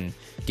 and 10,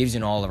 gives you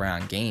an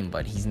all-around game,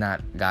 but he's not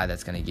a guy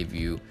that's going to give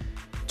you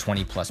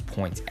 20-plus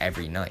points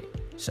every night.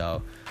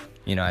 So,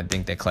 I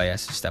think that Klay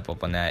has to step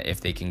up on that. If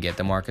they can get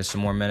DeMarcus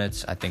some more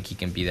minutes, I think he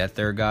can be that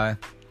third guy.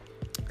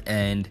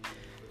 And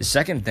the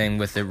second thing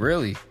with it,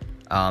 really,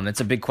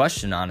 it's a big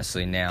question,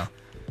 honestly, now.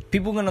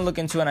 People are going to look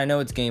into it. I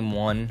know it's game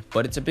 1,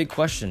 but it's a big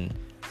question,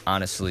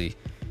 honestly.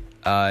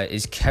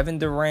 Is Kevin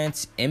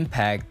Durant's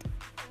impact,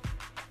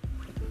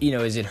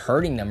 is it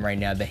hurting them right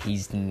now that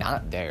he's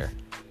not there?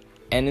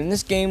 And in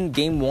this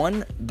game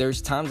 1,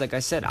 there's times, like I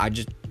said, I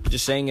just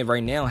saying it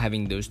right now,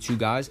 having those two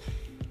guys,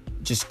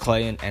 just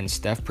Klay and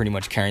Steph pretty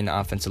much carrying the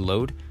offensive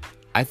load.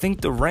 I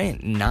think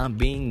Durant not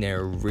being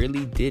there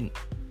really did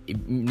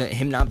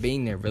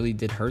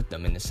hurt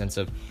them, in the sense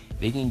of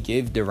they can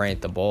give Durant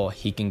the ball,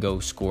 he can go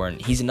score,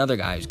 and he's another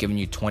guy who's giving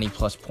you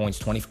 20-plus points,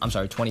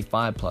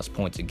 25-plus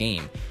points a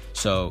game.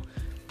 So,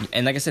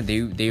 and like I said,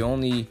 they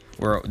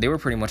were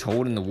pretty much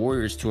holding the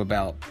Warriors to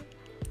about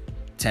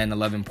 10,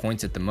 11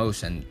 points at the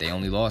most, and they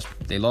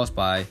lost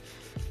by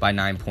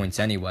 9 points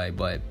anyway.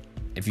 But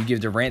if you give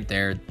Durant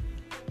there,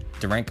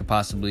 Durant could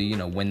possibly,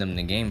 win them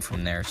the game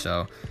from there.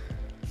 So,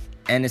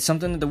 and it's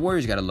something that the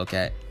Warriors got to look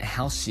at.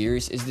 How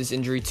serious is this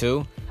injury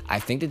too? I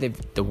think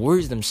that the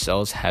Warriors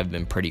themselves have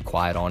been pretty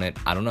quiet on it.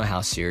 I don't know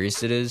how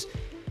serious it is.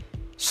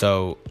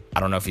 So, I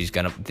don't know if he's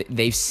going to...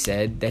 They've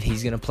said that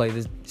he's going to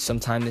play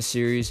sometime this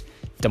series.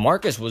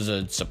 DeMarcus was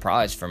a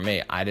surprise for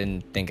me. I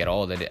didn't think at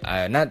all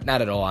that... Not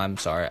at all, I'm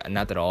sorry.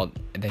 Not at all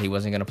that he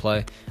wasn't going to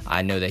play.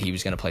 I know that he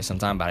was going to play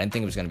sometime, but I didn't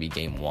think it was going to be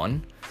game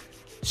 1.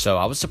 So,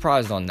 I was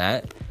surprised on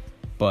that.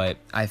 But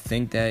I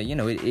think that,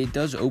 it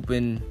does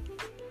open...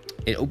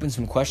 It opens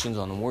some questions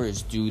on the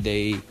Warriors. Do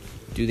they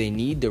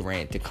need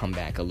Durant to come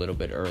back a little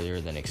bit earlier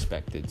than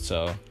expected?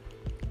 So,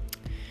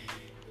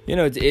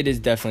 it is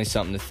definitely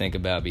something to think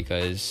about,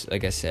 because,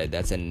 like I said,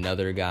 that's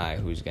another guy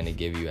who's going to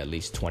give you at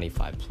least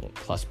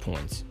 25-plus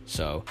points.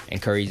 So,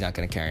 and Curry's not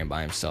going to carry him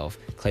by himself.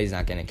 Klay's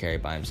not going to carry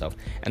it by himself.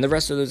 And the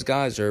rest of those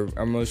guys are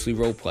mostly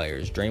role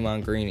players.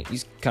 Draymond Green,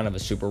 he's kind of a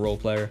super role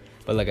player.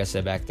 But like I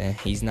said back then,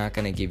 he's not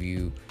going to give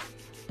you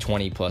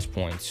 20-plus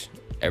points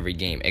every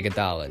game.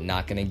 Iguodala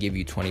not going to give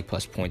you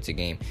 20-plus points a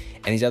game.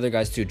 And these other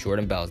guys too,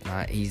 Jordan Bell's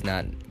he's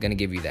not going to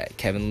give you that.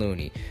 Kevin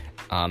Looney,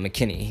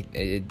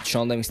 McKinney,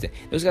 Sean Livingston,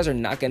 those guys are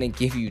not going to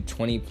give you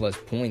 20-plus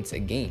points a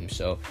game.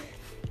 So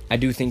I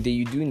do think that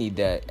you do need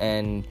that.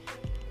 And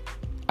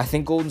I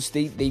think Golden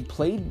State, they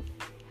played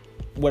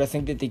what I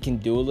think that they can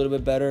do a little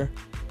bit better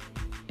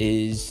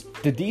is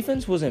the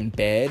defense wasn't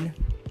bad.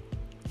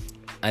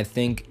 I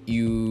think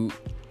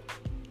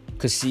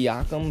because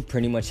Siakam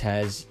pretty much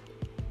has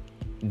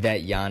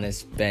that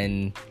Giannis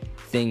Ben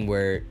thing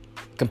where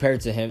compared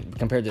to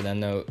them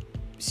though,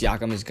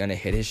 Siakam is gonna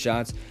hit his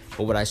shots.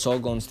 But what I saw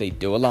Golden State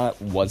do a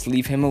lot was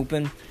leave him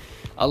open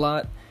a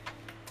lot.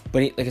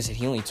 But like I said,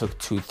 he only took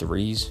 2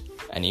 threes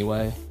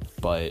anyway.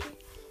 But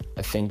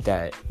I think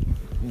that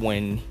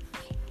when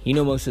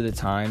most of the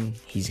time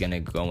he's gonna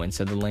go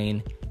into the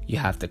lane, you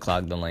have to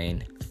clog the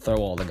lane, throw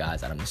all the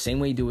guys at him. The same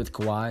way you do with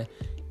Kawhi.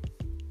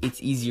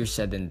 It's easier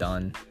said than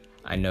done.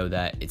 I know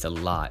that it's a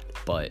lot,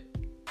 but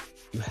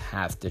you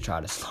have to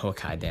try to slow a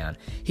guy down.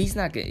 He's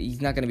not going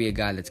to be a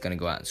guy that's going to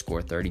go out and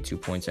score 32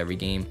 points every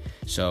game.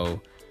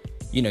 So,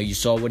 you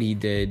saw what he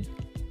did.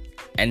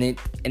 And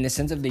in the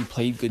sense of they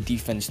played good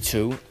defense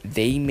too,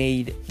 they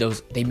made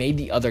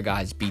the other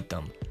guys beat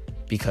them,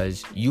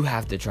 because you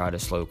have to try to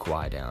slow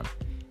Kawhi down,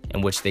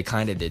 in which they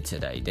kind of did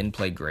today. He didn't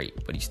play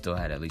great, but he still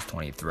had at least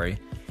 23.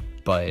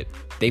 But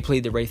they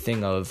played the right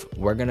thing of,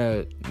 we're going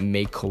to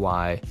make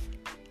Kawhi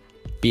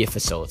be a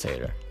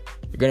facilitator.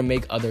 You're going to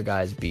make other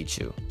guys beat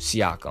you.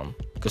 Siakam,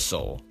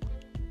 Gasol,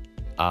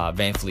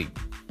 Van Fleet,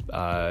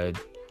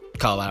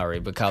 Kyle Lowry.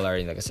 But Kyle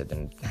Lowry, like I said,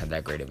 didn't have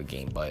that great of a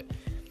game. But,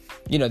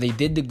 they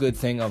did the good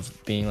thing of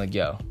being like,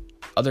 yo,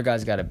 other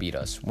guys got to beat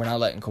us. We're not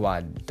letting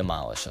Kawhi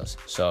demolish us.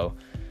 So,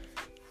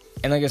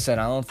 and like I said,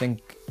 I don't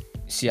think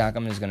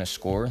Siakam is going to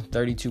score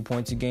 32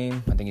 points a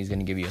game. I think he's going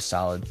to give you a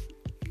solid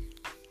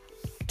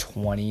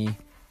 20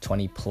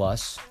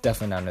 plus.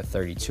 Definitely not a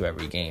 32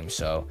 every game.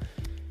 So,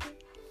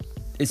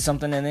 it's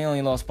something, and they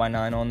only lost by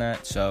 9 on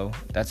that, so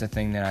that's a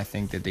thing that I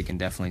think that they can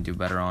definitely do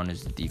better on,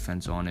 is the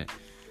defense on it.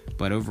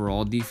 But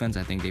overall defense,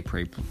 I think they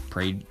played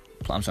pretty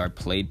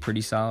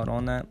solid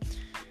on that.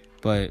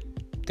 But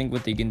I think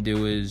what they can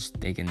do is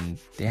they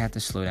have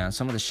to slow down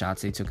some of the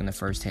shots they took in the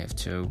first half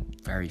too,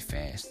 very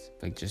fast,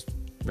 like just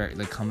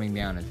coming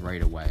down is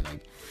right away.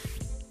 Like,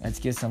 let's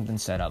get something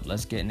set up.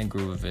 Let's get in the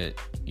groove of it.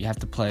 You have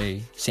to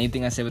play. Same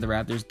thing I said with the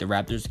Raptors. The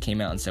Raptors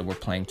came out and said, we're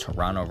playing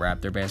Toronto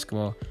Raptor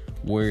basketball.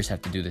 Warriors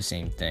have to do the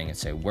same thing and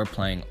say, we're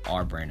playing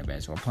our brand of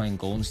basketball. We're playing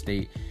Golden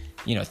State,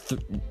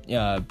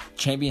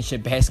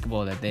 championship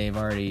basketball that they've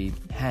already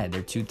had.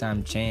 They're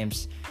 2-time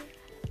champs.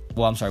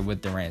 Well, I'm sorry,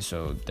 with Durant,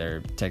 so they're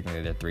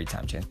technically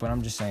 3-time champs. But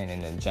I'm just saying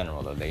in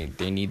general, though,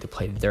 they need to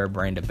play their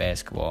brand of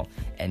basketball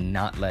and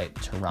not let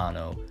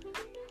Toronto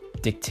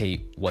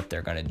dictate what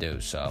they're going to do.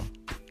 So,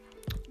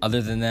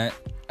 other than that,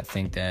 I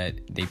think that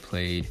they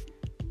played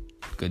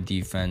good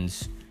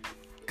defense.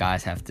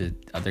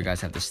 Other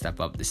guys have to step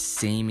up. The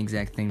same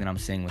exact thing that I'm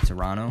saying with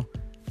Toronto.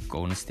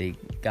 Golden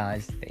State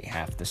guys, they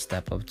have to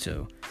step up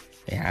too.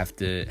 They have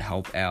to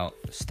help out.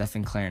 Steph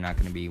and Clay are not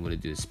going to be able to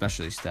do it,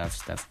 especially Steph.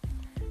 Steph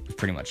was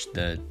pretty much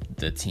the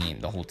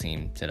whole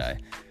team today.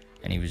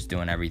 And he was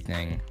doing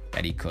everything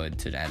that he could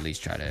to at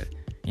least try to,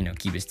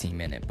 keep his team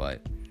in it.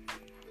 But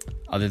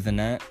other than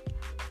that,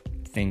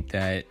 I think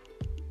that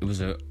it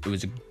was a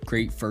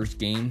great first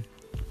game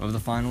of the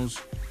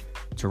finals.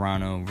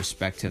 Toronto,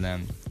 respect to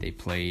them. They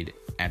played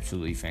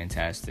absolutely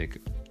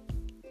fantastic.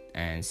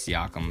 And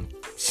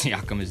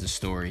Siakam is the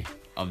story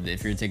of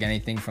if you're to take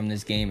anything from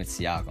this game, it's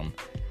Siakam.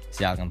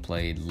 Siakam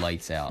played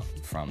lights out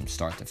from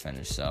start to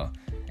finish. So,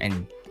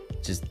 and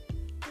just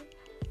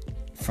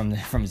from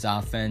his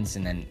offense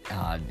and then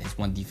his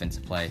one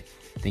defensive play,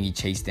 I think he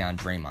chased down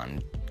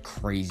Draymond,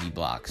 crazy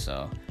block.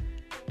 So,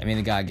 I mean,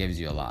 the guy gives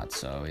you a lot.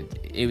 So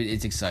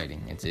it's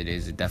exciting. It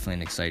is definitely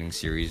an exciting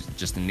series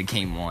just in the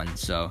game one.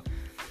 So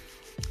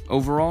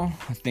overall,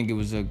 I think it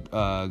was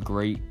a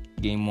great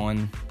game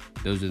one.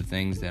 Those are the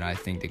things that I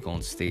think that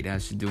Golden State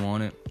has to do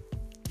on it.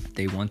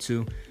 They want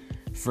to.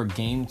 For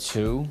game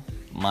two,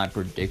 my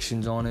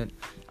predictions on it,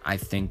 I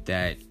think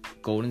that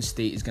Golden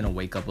State is going to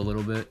wake up a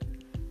little bit.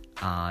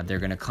 They're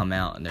going to come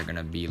out and they're going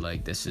to be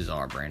like, this is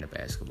our brand of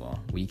basketball.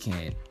 We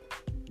can't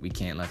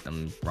let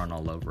them run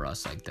all over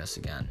us like this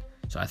again.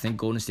 So I think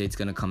Golden State's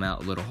going to come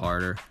out a little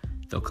harder.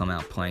 They'll come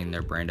out playing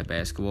their brand of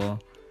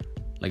basketball.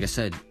 Like I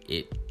said,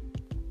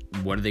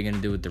 what are they going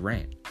to do with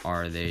Durant?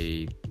 Are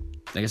they...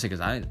 Like I said,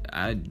 because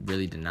I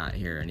really did not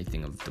hear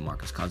anything of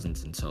DeMarcus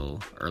Cousins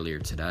until earlier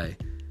today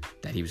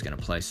that he was going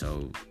to play.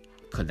 So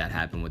could that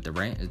happen with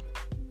Durant?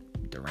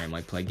 Durant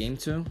might play game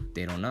two.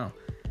 They don't know.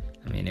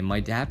 I mean, it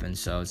might happen.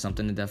 So it's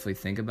something to definitely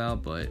think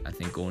about. But I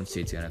think Golden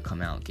State's going to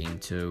come out game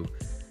two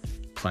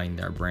playing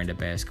their brand of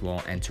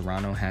basketball. And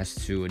Toronto has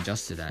to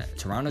adjust to that.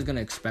 Toronto's going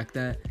to expect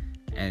that.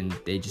 And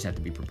they just have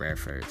to be prepared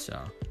for it. So,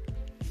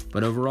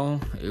 but overall,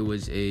 it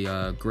was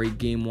a great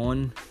game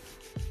one.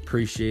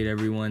 Appreciate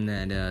everyone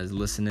that is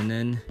listening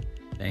in.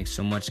 Thanks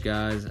so much,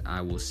 guys. I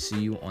will see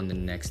you on the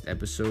next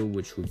episode,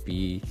 which will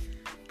be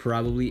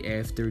probably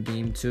after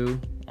game two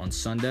on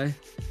Sunday.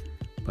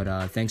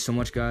 But thanks so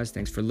much, guys.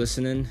 Thanks for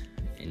listening.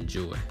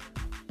 Enjoy.